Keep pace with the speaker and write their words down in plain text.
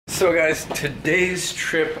So guys, today's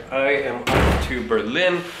trip, I am off to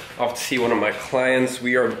Berlin, off to see one of my clients.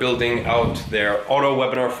 We are building out their auto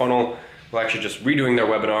webinar funnel. We're actually just redoing their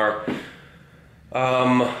webinar.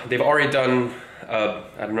 They've already done, I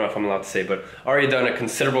don't know if I'm allowed to say, but already done a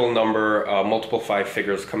considerable number, multiple 5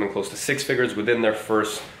 figures, coming close to 6 figures within their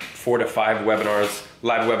first 4 to 5 webinars,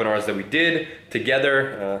 live webinars that we did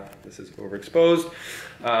together. This is overexposed.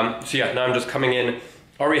 So yeah, now I'm just coming in.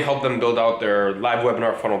 Already helped them build out their live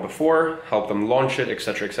webinar funnel before, helped them launch it,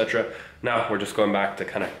 etc., etc. Now we're just going back to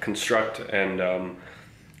kind of construct and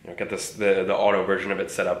get the auto version of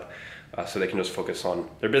it set up so they can just focus on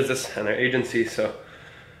their business and their agency. So,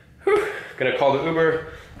 gonna call the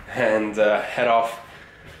Uber and head off.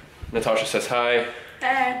 Natasha says hi.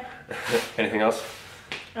 Hey. Anything else?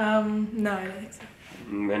 No, I don't think so.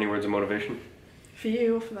 Any words of motivation? For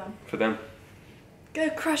you or for them? For them. Go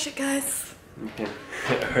crush it, guys. Okay.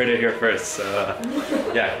 Heard it here first.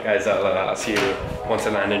 Yeah, guys, I'll see you once I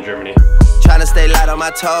land in Germany. Trying to stay light on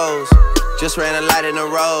my toes. Just ran a light in the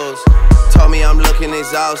rose. Told me I'm looking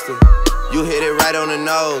exhausted. You hit it right on the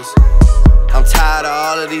nose. I'm tired of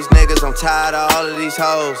all of these niggas. I'm tired of all of these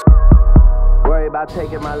hoes. Worry about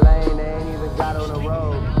taking my lane. They ain't even got on the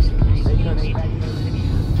road.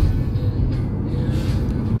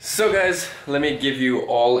 So guys, let me give you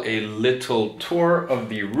all a little tour of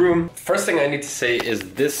the room. First thing I need to say is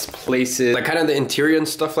this place is, like, kind of the interior and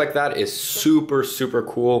stuff like that is super, super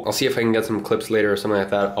cool. I'll see if I can get some clips later or something like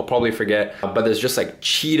that. I'll probably forget, but there's just like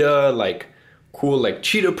cheetah, like cool, like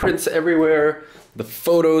cheetah prints everywhere. The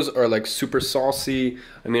photos are like super saucy.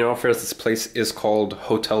 I mean, in all fairness, this place is called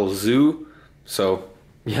Hotel Zoo. So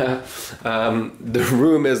yeah, the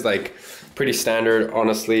room is like pretty standard,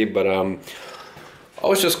 honestly, but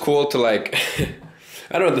oh, it's just cool to like,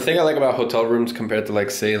 I don't know, the thing I like about hotel rooms compared to like,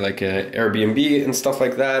 say, like an Airbnb and stuff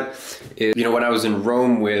like that is, you know, when I was in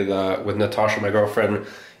Rome with Natasha, my girlfriend,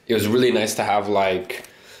 it was really nice to have like,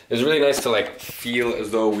 it was really nice to like feel as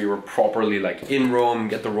though we were properly like in Rome,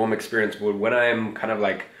 get the Rome experience. But when I'm kind of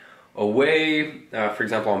like away, for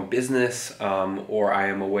example, on business, or I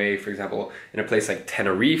am away, for example, in a place like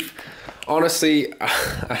Tenerife, honestly,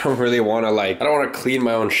 I don't really want to like, I don't want to clean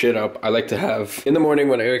my own shit up. I like to have, in the morning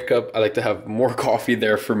when I wake up, I like to have more coffee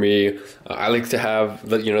there for me. I like to have,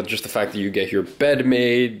 the, you know, just the fact that you get your bed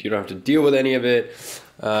made, you don't have to deal with any of it.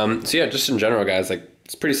 So yeah, just in general, guys, like,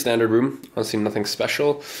 it's a pretty standard room, honestly nothing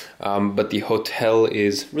special. But the hotel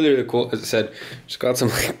is really, really cool. As I said, just got some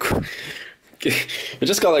like, it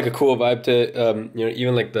just got like a cool vibe to it. You know,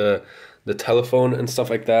 even like the telephone and stuff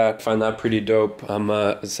like that. I find that pretty dope. As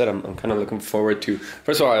I said, I'm kind of looking forward to,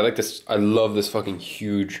 first of all, I like this, I love this fucking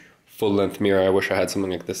huge full-length mirror. I wish I had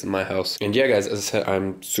something like this in my house. And yeah, guys, as I said,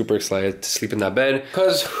 I'm super excited to sleep in that bed,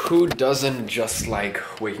 because who doesn't just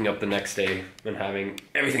like waking up the next day and having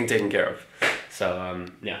everything taken care of? So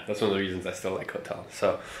yeah, that's one of the reasons I still like hotels.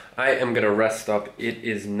 So I am gonna rest up. It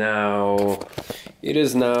is now,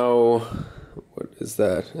 what is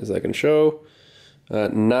that, as I can show?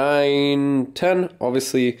 9:10.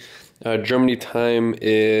 Obviously, Germany time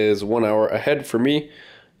is 1 hour ahead for me.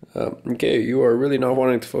 Okay, you are really not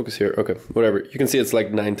wanting to focus here. Okay, whatever. You can see it's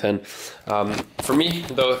like 9:10. For me,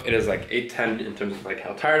 though, it is like 8:10 in terms of like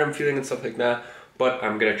how tired I'm feeling and stuff like that. But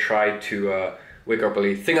I'm gonna try to wake up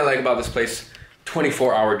early. Thing I like about this place,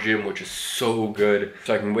 24-hour gym, which is so good.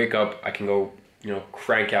 So I can wake up, I can go, you know,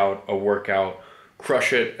 crank out a workout,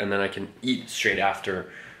 crush it, and then I can eat straight after,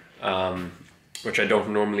 which I don't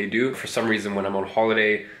normally do. For some reason, when I'm on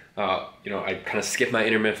holiday, you know, I kind of skip my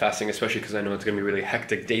intermittent fasting, especially because I know it's gonna be a really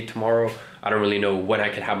hectic day tomorrow. I don't really know when I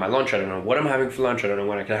can have my lunch. I don't know what I'm having for lunch. I don't know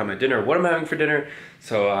when I can have my dinner, what I'm having for dinner.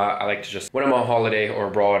 So I like to just, when I'm on holiday or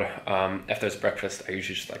abroad, after it's breakfast, I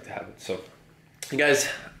usually just like to have it. So you guys,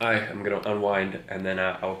 I am gonna unwind, and then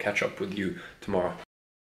I will catch up with you tomorrow.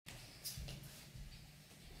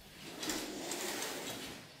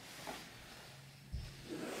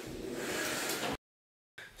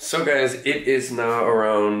 So guys, it is now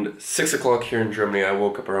around 6 o'clock here in Germany. I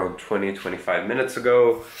woke up around 20-25 minutes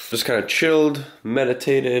ago. Just kind of chilled,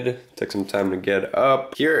 meditated, took some time to get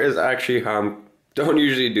up. Here is actually how I'm, don't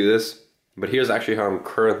usually do this, but here's actually how I'm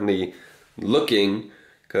currently looking,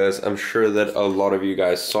 because I'm sure that a lot of you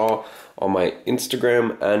guys saw on my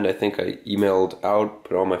Instagram, and I think I emailed out,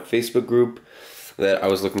 put on my Facebook group, that I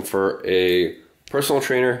was looking for a personal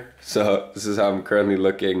trainer. So this is how I'm currently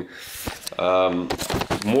looking.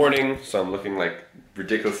 Morning, so I'm looking like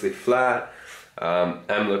ridiculously flat.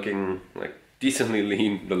 I'm looking like decently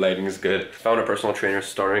lean. The lighting is good. Found a personal trainer,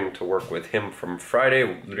 starting to work with him from Friday,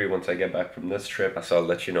 literally once I get back from this trip. So I'll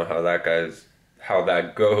let you know how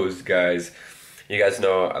that goes, guys. You guys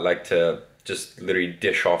know I like to just literally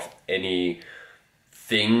dish off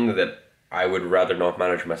anything that I would rather not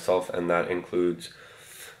manage myself, and that includes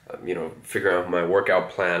you know, figuring out my workout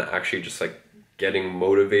plan, actually just like getting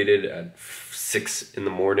motivated at 6 in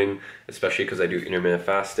the morning, especially because I do intermittent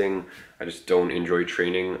fasting. I just don't enjoy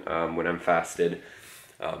training when I'm fasted.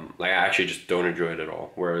 Like I actually just don't enjoy it at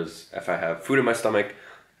all. Whereas if I have food in my stomach,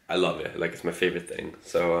 I love it. Like it's my favorite thing.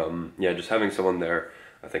 So yeah, just having someone there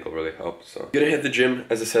I think will really help. So gonna hit the gym.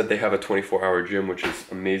 As I said, they have a 24-hour gym, which is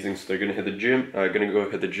amazing. So they're gonna hit the gym. Gonna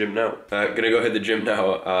go hit the gym now.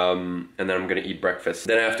 And then I'm gonna eat breakfast.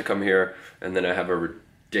 Then I have to come here, and then I have a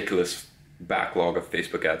ridiculous backlog of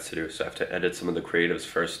Facebook ads to do. So I have to edit some of the creatives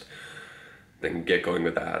first, then get going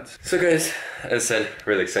with the ads. So guys, as I said,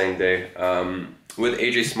 really exciting day. With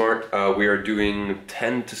AJ Smart, we are doing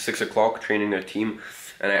 10 to 6 o'clock training their team.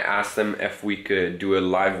 And I asked them if we could do a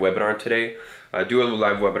live webinar today. Do a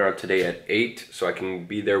live webinar today at 8, so I can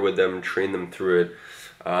be there with them, train them through it.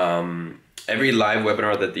 Every live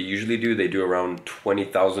webinar that they usually do, they do around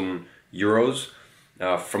 20,000 euros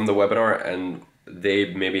from the webinar, and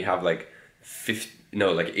they maybe have like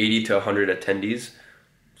 80 to 100 attendees.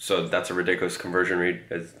 So that's a ridiculous conversion rate,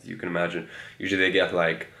 as you can imagine. Usually they get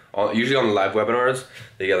like, usually on the live webinars,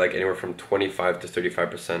 they get like anywhere from 25 to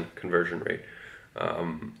 35% conversion rate.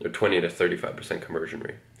 Or 20 to 35% conversion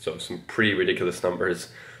rate. So some pretty ridiculous numbers.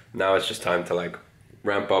 Now it's just time to like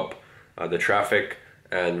ramp up the traffic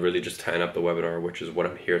and really just tighten up the webinar, which is what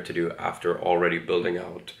I'm here to do after already building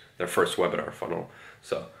out their first webinar funnel.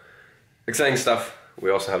 So exciting stuff.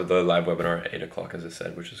 We also have the live webinar at 8 o'clock, as I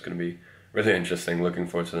said, which is going to be really interesting. Looking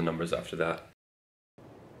forward to the numbers after that.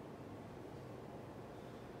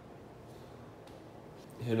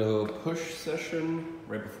 Hit a little push session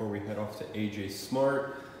right before we head off to AJ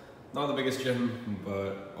Smart. Not the biggest gym,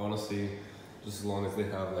 but honestly, just as long as they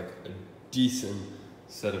have like a decent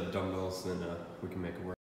set of dumbbells, then we can make it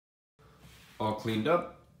work. All cleaned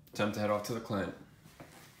up, time to head off to the client.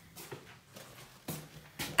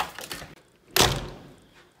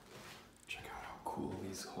 Check out how cool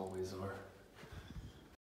these hallways are.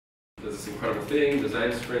 There's this incredible thing,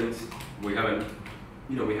 design sprints. We haven't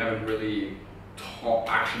really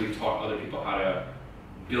actually taught other people how to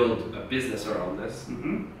build a business around this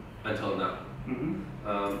until now.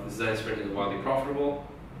 Design sprint is wildly profitable.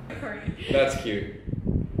 That's cute.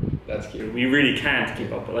 That's cute. We really can't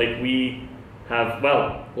keep up. Like we have,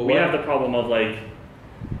 we have the problem of like.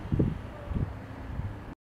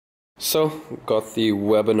 So got the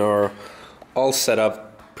webinar all set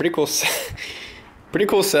up. Pretty cool. Pretty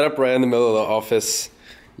cool setup right in the middle of the office.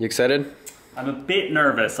 You excited? I'm a bit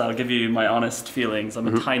nervous. I'll give you my honest feelings. I'm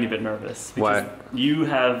a tiny bit nervous because you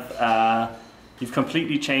have you've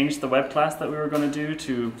completely changed the web class that we were going to do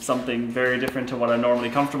to something very different to what I'm normally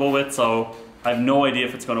comfortable with. So I have no idea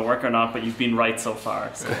if it's going to work or not. But you've been right so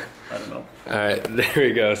far. So I don't know. All right, there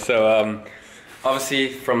we go. So obviously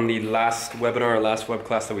from the last webinar, last web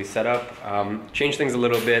class that we set up, changed things a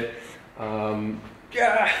little bit.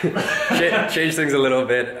 Change things a little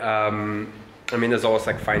bit. I mean, there's always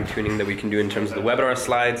like fine tuning that we can do in terms of the webinar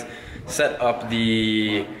slides, set up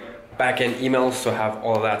the backend emails, so have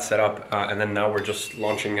all of that set up, and then now we're just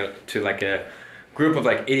launching it to like a group of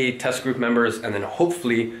like 80 test group members, and then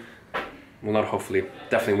hopefully, well not hopefully,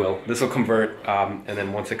 definitely will, this will convert, and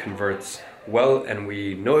then once it converts well, and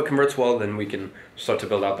we know it converts well, then we can start to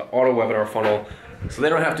build out the auto webinar funnel, so they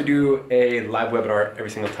don't have to do a live webinar every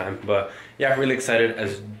single time. But yeah, really excited.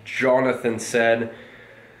 As Jonathan said,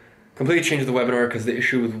 completely changed the webinar because the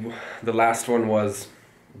issue with the last one was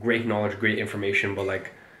great knowledge, great information, but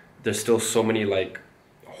like there's still so many like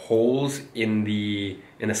holes in the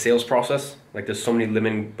sales process. Like there's so many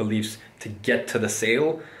limiting beliefs to get to the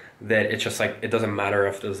sale that it's just like, it doesn't matter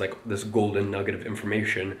if there's like this golden nugget of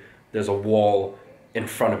information, there's a wall in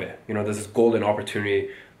front of it. You know, there's this golden opportunity,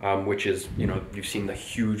 which is, you know, you've seen the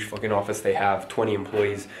huge fucking office they have, 20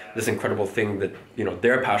 employees, this incredible thing that, you know,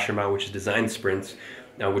 they're passionate about, which is design sprints.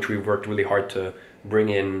 Which we've worked really hard to bring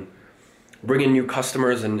in new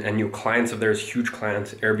customers and new clients of theirs, huge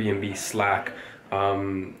clients, Airbnb, Slack,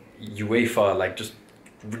 UEFA, like just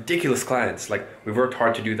ridiculous clients. Like we've worked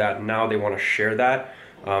hard to do that. Now they want to share that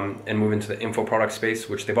and move into the info product space,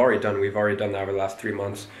 which they've already done. We've already done that over the last 3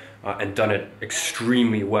 months and done it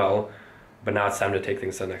extremely well. But now it's time to take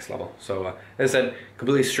things to the next level. So as I said,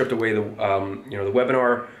 completely stripped away the the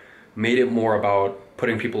webinar, made it more about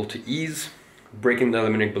putting people to ease, breaking the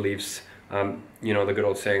limiting beliefs. You know, the good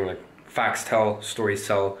old saying, like, facts tell, stories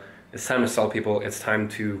sell. It's time to sell people. It's time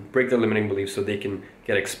to break the limiting beliefs so they can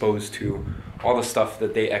get exposed to all the stuff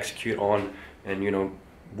that they execute on and, you know,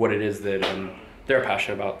 what it is that they're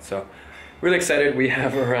passionate about. So really excited. We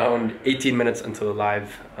have around 18 minutes until the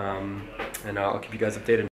live, and I'll keep you guys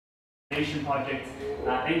updated. Projects,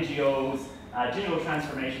 NGOs, digital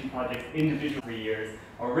transformation projects, individual 3 years.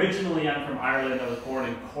 Originally, I'm from Ireland. I was born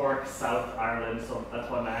in Cork, South Ireland, so that's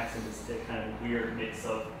why my accent is a kind of weird mix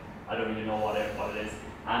of, I don't even know what it is.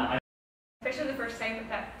 Especially the first time with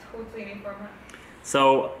that totally new format.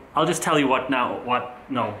 So I'll just tell you no,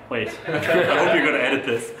 wait. I hope you're going to edit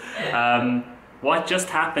this. What just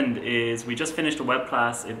happened is we just finished a web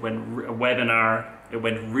class. It went a webinar. It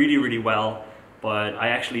went really, really well. But I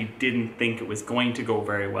actually didn't think it was going to go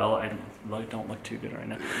very well. I don't look too good right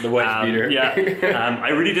now. The wife beater. Yeah, I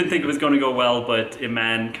really didn't think it was going to go well, but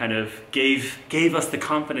Iman kind of gave us the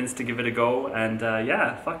confidence to give it a go. And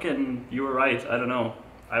yeah, fucking, you were right. I don't know.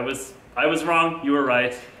 I was wrong. You were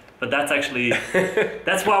right. But that's actually,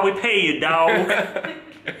 that's why we pay you, dog.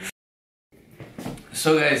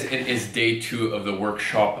 So guys, it is day 2 of the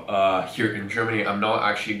workshop here in Germany. I'm not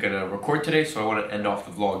actually gonna record today, so I want to end off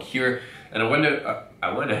the vlog here. And I want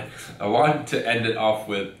to end it off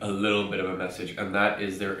with a little bit of a message, and that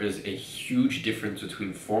is there is a huge difference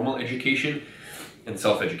between formal education and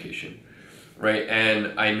self-education, right?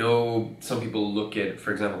 And I know some people look at,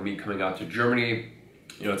 for example, me coming out to Germany,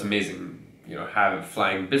 you know, it's amazing, you know,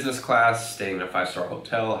 flying business class, staying in a 5-star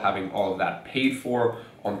hotel, having all of that paid for.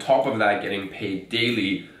 On top of that, getting paid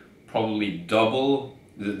daily, probably double,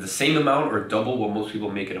 the same amount or double what most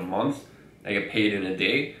people make in a month. I get paid in a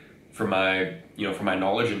day for my, you know, for my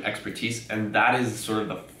knowledge and expertise. And that is sort of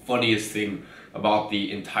the funniest thing about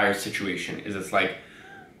the entire situation, is it's like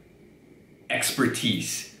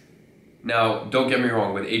expertise. Now, don't get me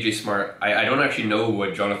wrong, with AJ Smart, I don't actually know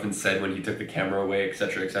what Jonathan said when he took the camera away,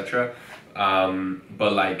 etc., etc.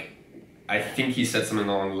 But like, I think he said something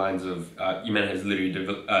along the lines of, Iman has literally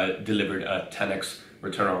delivered a 10x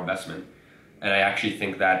return on investment. And I actually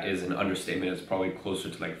think that is an understatement. It's probably closer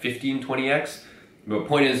to like 15, 20x. But the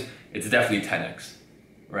point is, it's definitely 10x,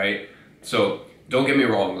 right? So don't get me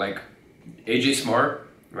wrong, like AJ Smart,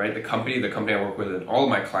 right? The company I work with and all of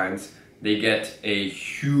my clients, they get a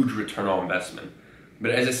huge return on investment.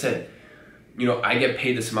 But as I said, you know, I get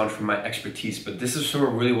paid this amount for my expertise, but this is sort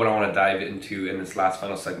of really what I want to dive into in this last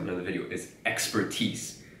final segment of the video, is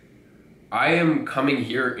expertise. I am coming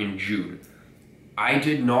here in June. I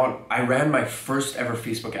ran my first ever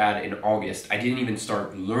Facebook ad in August. I didn't even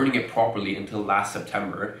start learning it properly until last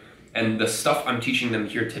September. And the stuff I'm teaching them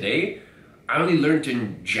here today, I only learned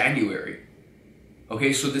in January.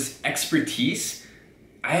 Okay, so this expertise,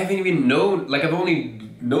 I haven't even known, like I've only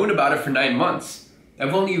known about it for 9 months.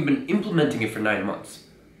 I've only been implementing it for 9 months.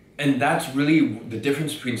 And that's really the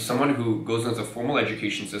difference between someone who goes into a formal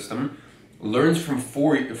education system, learns for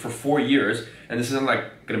 4 years, and this isn't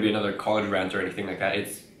like gonna be another college rant or anything like that.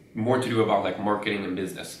 It's more to do about like marketing and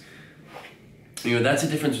business. You know, that's the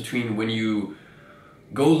difference between when you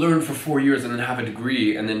go learn for 4 years and then have a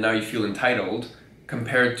degree and then now you feel entitled,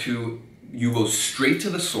 compared to you go straight to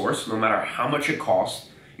the source, no matter how much it costs.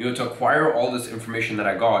 You know, to acquire all this information that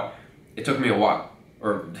I got, it took me a while.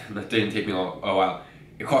 Or that didn't take me a while.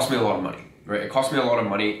 It cost me a lot of money, right? It cost me a lot of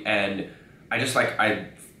money, and I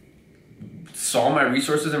saw my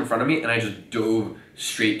resources in front of me and I just dove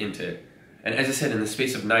straight into it. And as I said, in the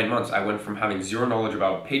space of 9 months, I went from having zero knowledge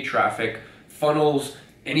about paid traffic, funnels,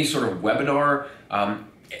 any sort of webinar,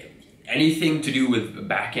 anything to do with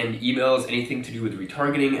back-end emails, anything to do with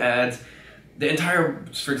retargeting ads. The entire,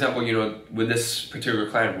 for example, you know, with this particular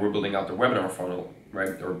client, we're building out their webinar funnel,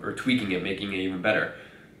 right? Or tweaking it, making it even better.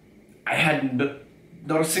 I had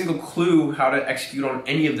not a single clue how to execute on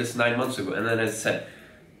any of this 9 months ago. And then as I said,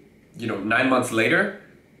 you know, 9 months later,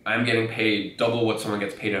 I'm getting paid double what someone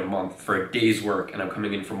gets paid in a month for a day's work, and I'm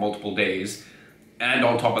coming in for multiple days. And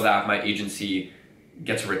on top of that, my agency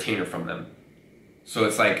gets a retainer from them. So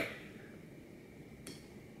it's like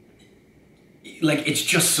it's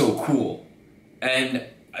just so cool. And,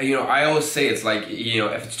 you know, I always say it's like, you know,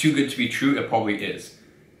 if it's too good to be true, it probably is.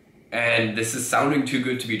 And this is sounding too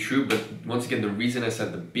good to be true, but once again, the reason I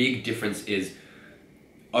said the big difference is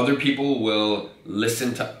other people will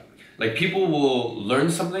listen to, like, people will learn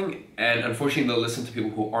something, and unfortunately they'll listen to people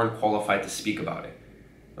who aren't qualified to speak about it,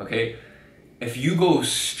 okay? If you go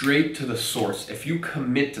straight to the source, if you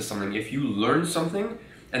commit to something, if you learn something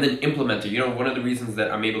and then implement it, you know, one of the reasons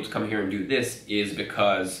that I'm able to come here and do this is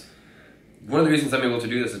because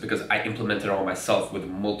I implemented it all myself with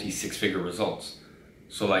multi-6-figure results.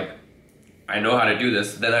 So like, I know how to do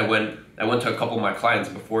this. Then I went to a couple of my clients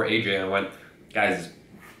before AJ and I went, guys,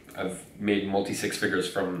 I've made multi-6 figures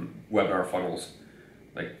from webinar funnels.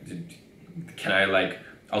 Like, can I, like,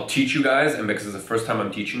 I'll teach you guys, and because it's the first time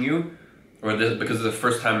I'm teaching you, or this, because it's the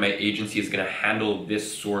first time my agency is going to handle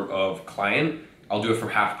this sort of client, I'll do it for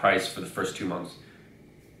half price for the first 2 months.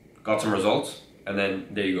 Got some results, and then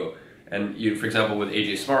there you go. And you, for example, with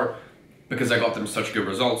AJ Smart, because I got them such good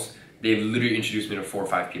results, they've literally introduced me to 4 or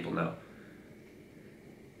 5 people now.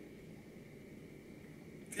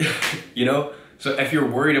 You know? So if you're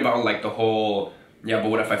worried about like the whole, yeah, but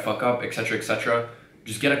what if I fuck up, etc.,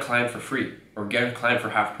 just get a client for free, or get a client for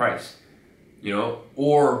half price, you know,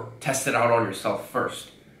 or test it out on yourself first.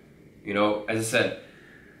 You know, as I said,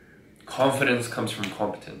 confidence comes from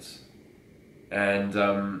competence. And,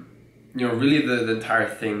 you know, really the entire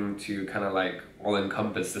thing to kind of like all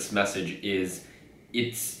encompass this message is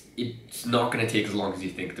it's not going to take as long as you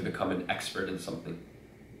think to become an expert in something.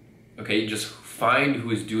 Okay, just find who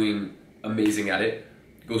is doing amazing at it,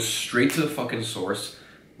 go straight to the fucking source,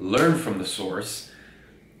 learn from the source,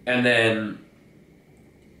 and then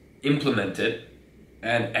implement it,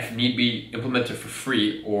 and if need be, implement it for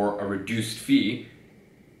free or a reduced fee,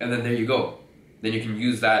 and then there you go. Then you can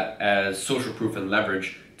use that as social proof and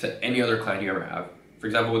leverage to any other client you ever have. For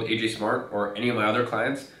example, with AJ Smart or any of my other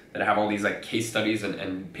clients that I have all these like case studies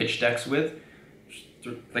and pitch decks with,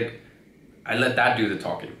 like I let that do the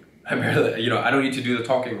talking. I barely, you know, I don't need to do the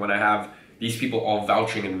talking when I have these people all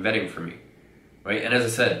vouching and vetting for me, right? And as I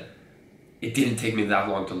said, it didn't take me that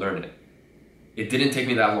long to learn it. It didn't take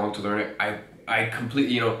me that long to learn it. I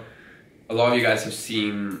completely, you know, a lot of you guys have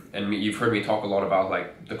seen, and you've heard me talk a lot about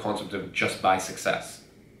like the concept of just buy success.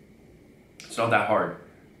 It's not that hard.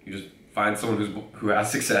 You just find someone who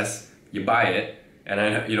has success, you buy it, and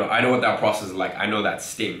I know what that process is like. I know that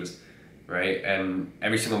stings, right? And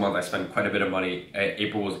every single month I spend quite a bit of money.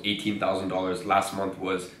 April was $18,000. Last month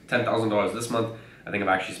was $10,000. This month, I think I've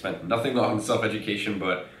actually spent nothing on self-education,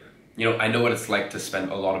 but you know, I know what it's like to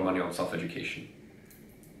spend a lot of money on self-education.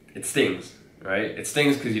 It stings, right? It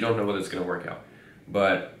stings because you don't know whether it's going to work out.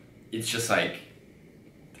 But it's just like,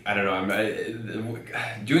 I don't know,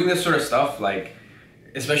 doing this sort of stuff, like,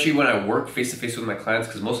 especially when I work face-to-face with my clients,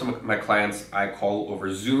 because most of my clients I call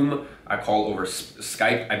over Zoom, I call over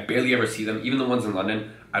Skype, I barely ever see them. Even the ones in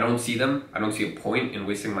London, I don't see them. I don't see a point in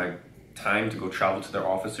wasting my time to go travel to their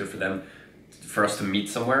office or for us to meet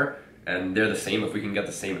somewhere. And they're the same. If we can get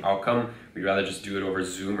the same outcome, we'd rather just do it over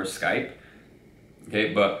Zoom or Skype.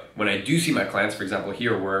 Okay, but when I do see my clients, for example,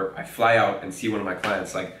 here where I fly out and see one of my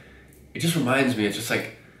clients, like, it just reminds me, it's just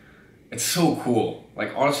like, it's so cool.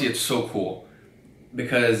 Like, honestly, it's so cool.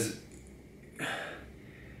 Because,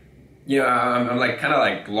 you know, I'm like kind of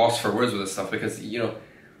like lost for words with this stuff, because, you know,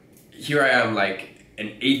 here I am like an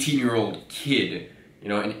 18-year-old kid, you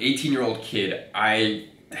know, an 18-year-old kid. I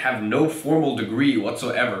have no formal degree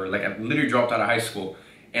whatsoever. Like, I've literally dropped out of high school,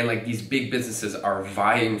 and like these big businesses are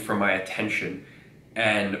vying for my attention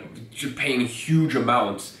and paying huge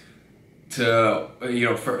amounts to, you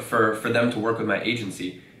know, for them to work with my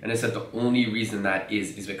agency. And I said the only reason that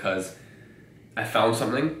is because I found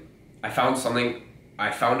something. I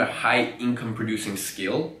found a high income producing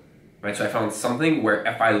skill, right? So I found something where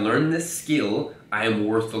if I learn this skill, I am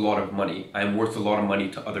worth a lot of money. I am worth a lot of money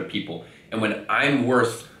to other people. And when I'm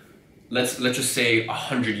worth, let's just say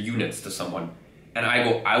 100 units to someone, and I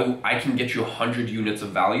go, I can get you 100 units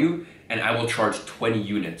of value, and I will charge 20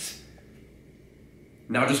 units.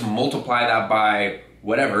 Now just multiply that by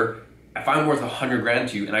whatever. If I'm worth 100 grand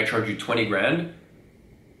to you and I charge you 20 grand,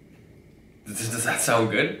 does that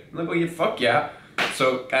sound good? I'm like, well, yeah, fuck yeah.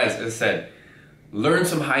 So guys, as I said, learn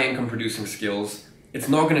some high income producing skills. It's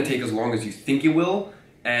not going to take as long as you think it will.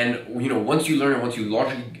 And, you know, once you learn, and once you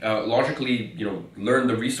logically, you know, learn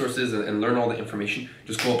the resources and learn all the information,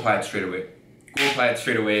 just go apply it straight away. Go apply it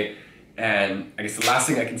straight away. And I guess the last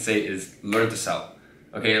thing I can say is learn to sell.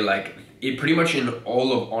 Okay, like it pretty much in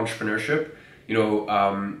all of entrepreneurship, you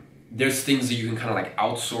know, there's things that you can kind of like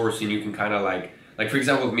outsource, and you can kind of like for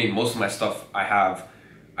example with me, most of my stuff I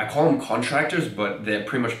call them contractors, but they're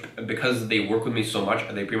pretty much, because they work with me so much,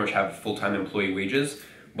 they pretty much have full-time employee wages,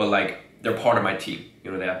 but like they're part of my team.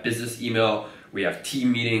 You know, they have business email, we have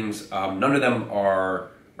team meetings. None of them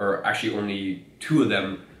or actually only 2 of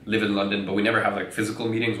them live in London, but we never have like physical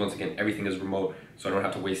meetings. Once again, everything is remote, so I don't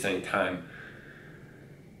have to waste any time.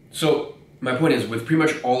 So my point is, with pretty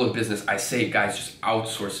much all of business, I say, guys, just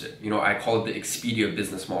outsource it. You know, I call it the Expedia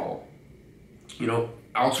business model. You know,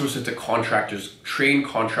 outsource it to contractors, train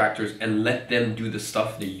contractors, and let them do the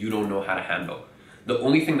stuff that you don't know how to handle. The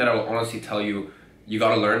only thing that I will honestly tell you, you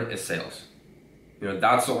gotta learn is sales. You know,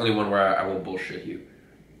 that's the only one where I won't bullshit you.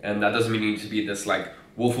 And that doesn't mean you need to be this like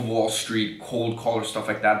Wolf of Wall Street, cold caller, stuff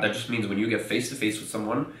like that. That just means when you get face to face with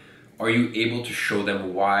someone, are you able to show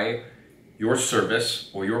them why your service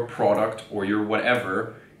or your product or your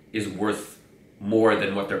whatever is worth more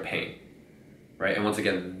than what they're paying, right? And once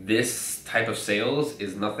again, this type of sales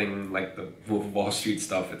is nothing like the Wolf of Wall Street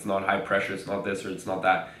stuff. It's not high pressure, it's not this or it's not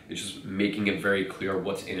that. It's just making it very clear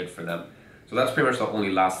what's in it for them. So that's pretty much the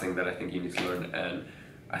only last thing that I think you need to learn. And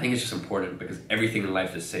I think it's just important because everything in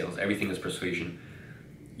life is sales, everything is persuasion.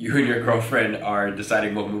 You and your girlfriend are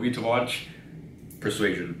deciding what movie to watch,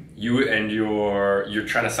 persuasion. You and you're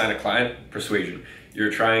trying to sign a client, persuasion.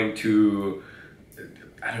 You're trying to,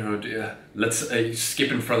 I don't know, let's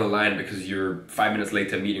skip in front of the line because you're 5 minutes late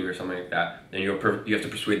to a meeting or something like that. And you have to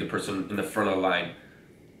persuade the person in the front of the line.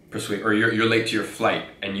 Or you're late to your flight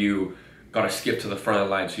and you gotta skip to the front of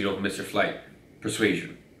the line so you don't miss your flight.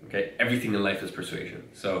 Persuasion. Okay, everything in life is persuasion.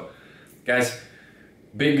 So, guys,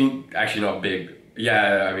 actually not big.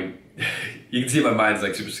 Yeah, I mean, you can see my mind's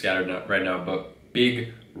like super scattered right now, but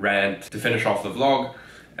big rant to finish off the vlog.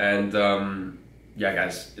 And yeah,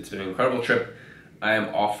 guys, it's been an incredible trip. I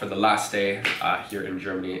am off for the last day here in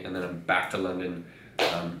Germany, and then I'm back to London.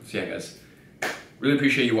 So yeah, guys, really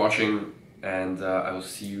appreciate you watching, and I will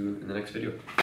see you in the next video.